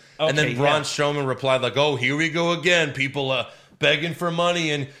them. And then Braun Strowman replied, like, oh, here we go again. People begging for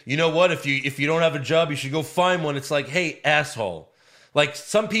money, and you know what? If you don't have a job, you should go find one. It's like, hey, asshole. Like,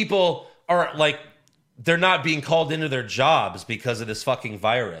 some people are, like, they're not being called into their jobs because of this fucking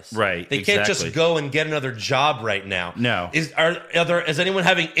virus. Right, They can't just go and get another job right now. No. Is anyone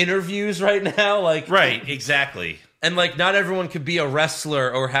having interviews right now? Like, right, exactly. And, like, not everyone could be a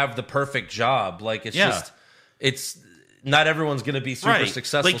wrestler or have the perfect job. Like, it's not everyone's going to be super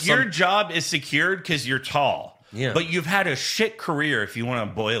successful. Like, your job is secured because you're tall. Yeah. But you've had a shit career if you want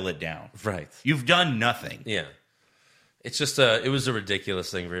to boil it down. Right. You've done nothing. Yeah. It's just it was a ridiculous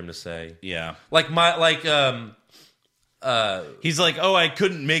thing for him to say. Yeah. He's like, oh, I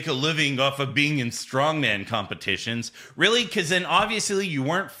couldn't make a living off of being in strongman competitions. Really? Because then obviously you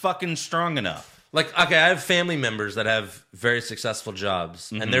weren't fucking strong enough. Like, okay, I have family members that have very successful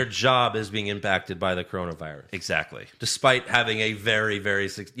jobs, and their job is being impacted by the coronavirus. Exactly. Despite having a very, very,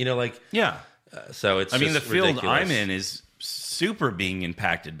 Yeah. So it's I mean, the field ridiculous. I'm in is super being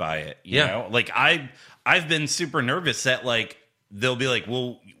impacted by it. You know? Like, I've been super nervous that, like, they'll be like,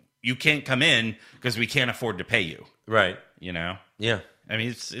 well, you can't come in because we can't afford to pay you. Right. You know? Yeah. I mean,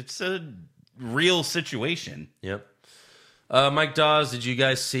 it's a real situation. Yep. Mike Dawes, did you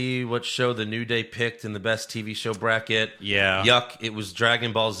guys see what show the New Day picked in the best TV show bracket? Yeah. Yuck. It was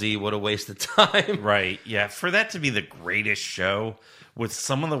Dragon Ball Z. What a waste of time. Right. Yeah. For that to be the greatest show with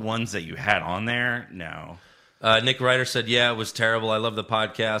some of the ones that you had on there, no. Nick Ryder said, yeah, it was terrible. I love the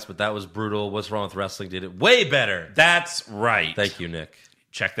podcast, but that was brutal. What's Wrong with Wrestling did it way better. That's right. Thank you, Nick.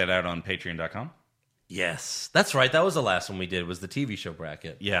 Check that out on patreon.com. Yes. That's right. That was the last one we did, was the TV show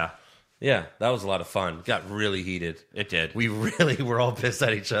bracket. Yeah. Yeah, that was a lot of fun. Got really heated. It did. We really were all pissed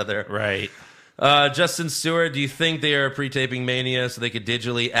at each other. Right. Justin Stewart, do you think they are pre-taping Mania so they could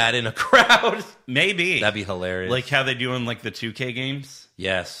digitally add in a crowd? Maybe. That'd be hilarious. Like how they do in, like, the 2K games?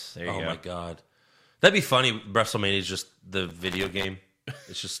 Yes. There you go. Oh, my God. That'd be funny. WrestleMania is just the video game.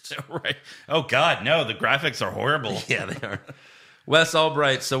 It's just... Right. Oh, God, no. The graphics are horrible. Yeah, they are. Wes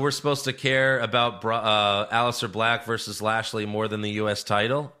Albright, so we're supposed to care about Aleister Black versus Lashley more than the U.S.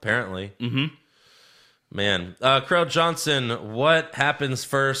 title? Apparently. Mm-hmm. Man. Crow Johnson, what happens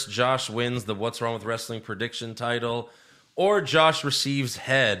first? Josh wins the What's Wrong with Wrestling prediction title, or Josh receives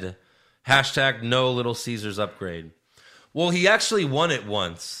head? Hashtag no Little Caesars upgrade. Well, he actually won it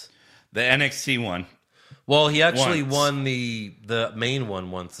once. The NXT one. Well, he actually won the main one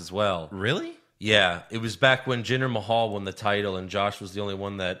once as well. Really? Yeah, it was back when Jinder Mahal won the title, and Josh was the only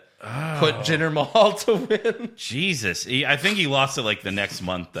one that put Jinder Mahal to win. Jesus. I think he lost it, like, the next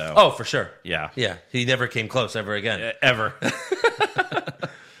month, though. Oh, for sure. Yeah. Yeah, he never came close ever again. Ever.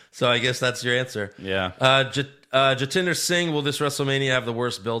 So I guess that's your answer. Yeah. Jatinder Singh, will this WrestleMania have the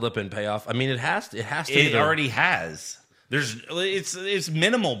worst buildup and payoff? I mean, it has to. It already has. It's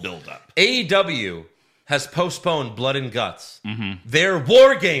minimal buildup. AEW has postponed Blood and Guts, their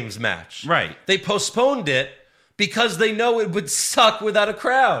War Games match. Right. They postponed it because they know it would suck without a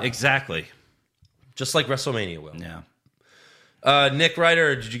crowd. Exactly. Just like WrestleMania will. Yeah. Nick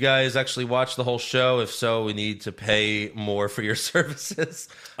Ryder, did you guys actually watch the whole show? If so, we need to pay more for your services.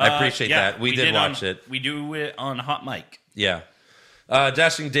 I appreciate that. We did watch it. We do it on Hot Mic. Yeah.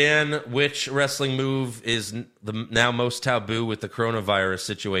 Dashing Dan, which wrestling move is the now most taboo with the coronavirus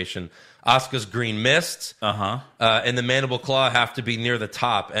situation? Asuka's green mist. And the mandible claw have to be near the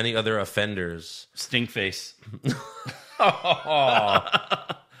top. Any other offenders? Stinkface.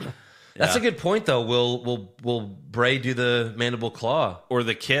 That's a good point, though. Will Bray do the mandible claw? Or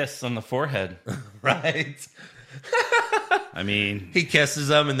the kiss on the forehead. Right. I mean... He kisses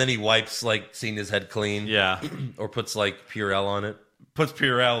him, and then he wipes, like, seeing his head clean. Yeah. Or puts, like, Purell on it. Puts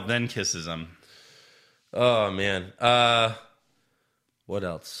Purell, then kisses him. Oh, man. What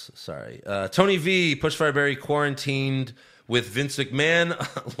else? Sorry. Tony V, Pushfire Berry quarantined with Vince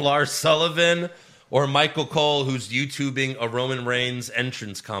McMahon, Lars Sullivan, or Michael Cole, who's YouTubing a Roman Reigns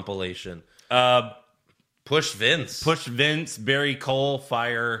entrance compilation. Push Vince. Push Vince, Barry Cole,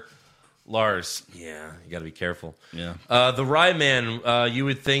 fire Lars. Yeah, you got to be careful. Yeah. The Rye Man, you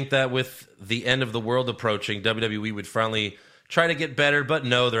would think that with the end of the world approaching, WWE would finally try to get better, but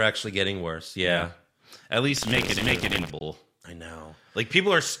no, they're actually getting worse. Yeah. At least make it inable. I know. Like,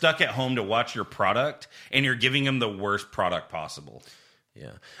 people are stuck at home to watch your product, and you're giving them the worst product possible.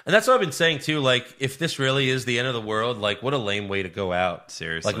 Yeah. And that's what I've been saying, too. Like, if this really is the end of the world, like, what a lame way to go out.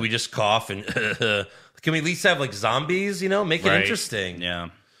 Seriously. Like, we just cough and... Can we at least have, like, zombies, Make it interesting. Yeah.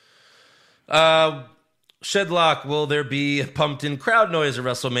 Shedlock, will there be pumped-in crowd noise at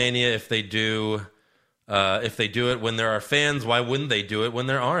WrestleMania? If they do it when there are fans, why wouldn't they do it when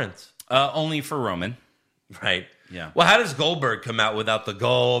there aren't? Only for Roman. Right. Yeah. Well, how does Goldberg come out without the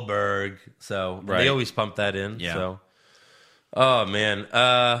Goldberg? So they always pump that in. Yeah. So. Oh, man.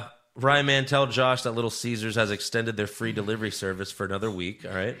 Ryan Man, tell Josh that Little Caesars has extended their free delivery service for another week.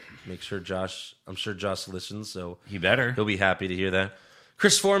 All right. Make sure I'm sure Josh listens, so He better. he'll be happy to hear that.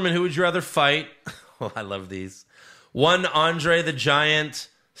 Chris Foreman, who would you rather fight? Oh, I love these. One Andre the Giant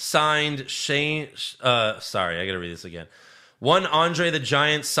signed Shane. Sorry, I got to read this again. One Andre the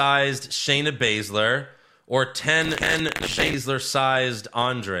Giant sized Shayna Baszler, or 10 Baszler sized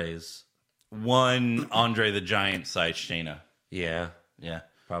Andres. One Andre the Giant size Shayna. Yeah, Yeah.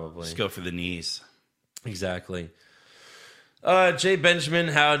 probably. Just go for the knees. Exactly. Jay Benjamin,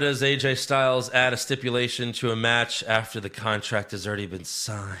 how does AJ Styles add a stipulation to a match after the contract has already been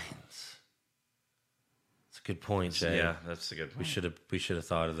signed? That's a good point, Jay. Yeah, that's a good point. We should have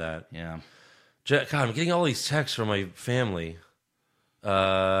thought of that. Yeah. God, I'm getting all these texts from my family.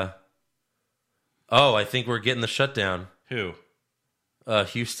 I think we're getting the shutdown. Who?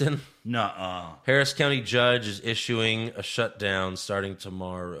 Houston. Nuh-uh. Harris County judge is issuing a shutdown starting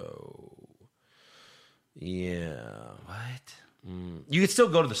tomorrow. Yeah. What? You can still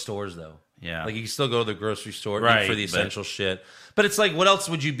go to the stores, though. Yeah. Like, you can still go to the grocery store Right, for the but- essential shit. But it's like, what else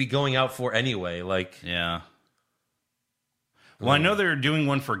would you be going out for anyway? Like, Yeah. Well, I know they're doing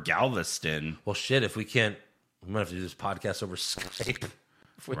one for Galveston. well, shit, if we can't, we might have to do this podcast over Skype.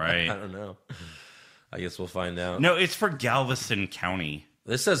 Right. I don't know. I guess we'll find out. No, it's for Galveston County.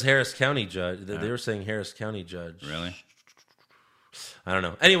 This says Harris County judge. They were saying Harris County judge. Really? I don't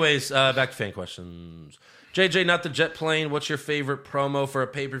know. Anyways, back to fan questions. JJ, not the jet plane. What's your favorite promo for a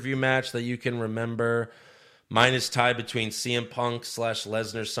pay-per-view match that you can remember? Mine is tied between CM Punk /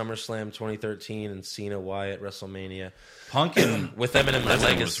 Lesnar SummerSlam 2013 and Cena Wyatt WrestleMania. Punk and With Eminem Lesnar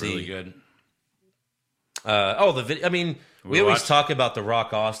Legacy. was really good. The video. I mean, we always watched- talk about The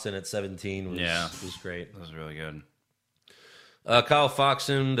Rock Austin at 17. Was great. That was really good. Kyle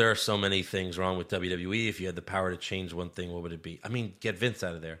Foxon, there are so many things wrong with WWE. If you had the power to change one thing, what would it be? I mean, get Vince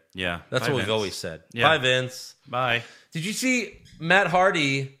out of there. Yeah. That's Bye, what we've Vince. always said. Yeah. Bye, Vince. Bye. Did you see Matt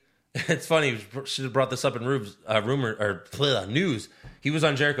Hardy? It's funny. Should have brought this up in news. He was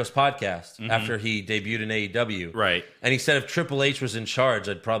on Jericho's podcast after he debuted in AEW. Right. And he said if Triple H was in charge,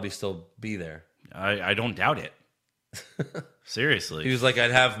 I'd probably still be there. I don't doubt it. Seriously. He was like,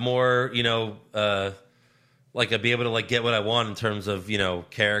 I'd have more, like I'd be able to like get what I want in terms of,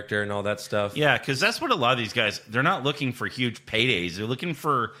 character and all that stuff. Yeah, because that's what a lot of these guys, they're not looking for huge paydays. They're looking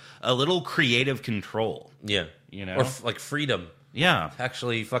for a little creative control. Yeah. Or like freedom. Yeah.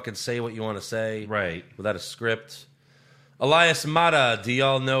 Actually fucking say what you want to say. Right. Without a script. Elias Mata, do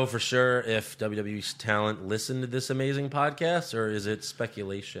y'all know for sure if WWE's talent listened to this amazing podcast, or is it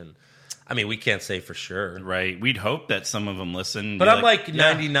speculation? I mean, we can't say for sure. Right. We'd hope that some of them listen. But I'm like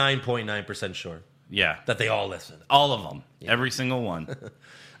yeah. 99.9% sure Yeah. that they all listen. All of them. Every single one.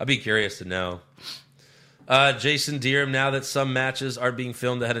 I'd be curious to know. Jason Deerham, now that some matches are being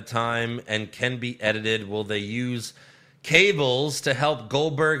filmed ahead of time and can be edited, will they use cables to help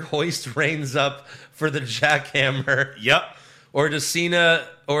Goldberg hoist Reigns up for the jackhammer? Yep. Or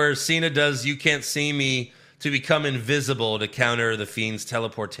Cena does You Can't See Me to become invisible to counter the Fiend's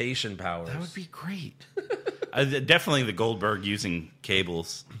teleportation powers? That would be great. Definitely the Goldberg using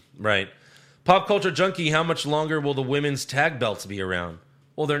cables. Right. Pop Culture Junkie, how much longer will the women's tag belts be around?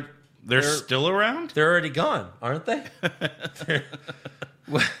 Well, They're still around? they're already gone, aren't they?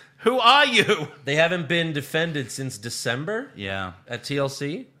 Who are you? They haven't been defended since December Yeah. at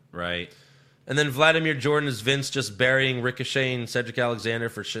TLC. Right. And then Vladimir Jordan is Vince just burying Ricochet and Cedric Alexander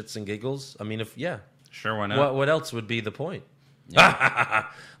for shits and giggles. I mean, Sure, why not? what else would be the point? Look at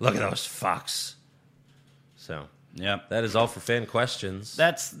those fucks. So Yep. that is all for fan questions.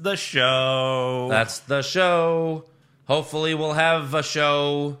 That's the show. That's the show. Hopefully we'll have a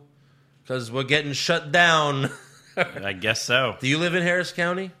show because we're getting shut down. I guess so. Do you live in Harris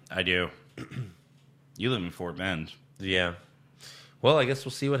County? I do. You live in Fort Bend. Yeah. Well, I guess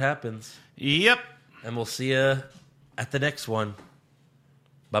we'll see what happens. Yep. And we'll see you at the next one.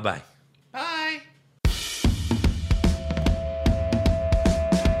 Bye-bye. Bye.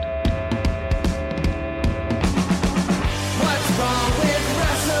 What's wrong with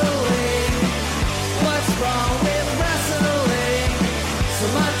wrestling? What's wrong with wrestling? So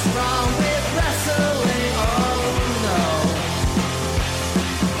much wrong with wrestling. Oh no.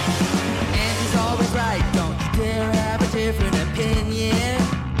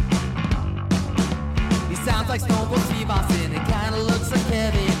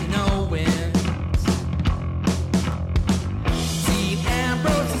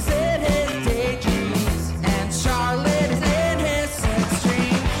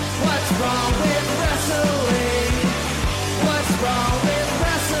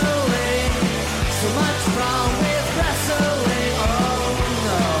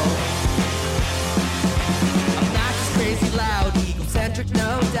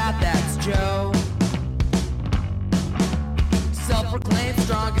 Joe. Self-proclaimed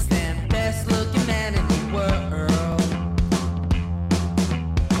strongest and best-looking man in the world.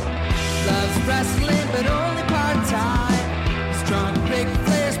 Loves wrestling, but only part-time. Strong, big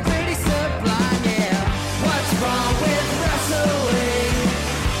players, pretty sublime, yeah. What's wrong with wrestling?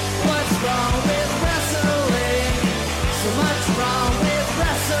 What's wrong with wrestling? So much wrong with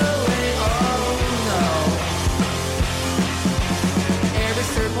wrestling, oh no. Every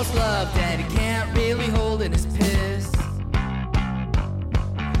circle's loved and he can't really hold in his piss.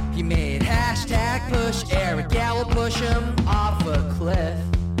 He made hashtag push Eric Gallo push him off a cliff.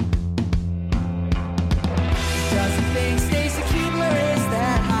 Doesn't think Stacy Keebler is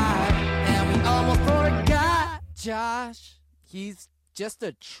that high, and we almost forgot Josh. He's just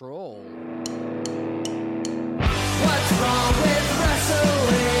a troll. What's wrong with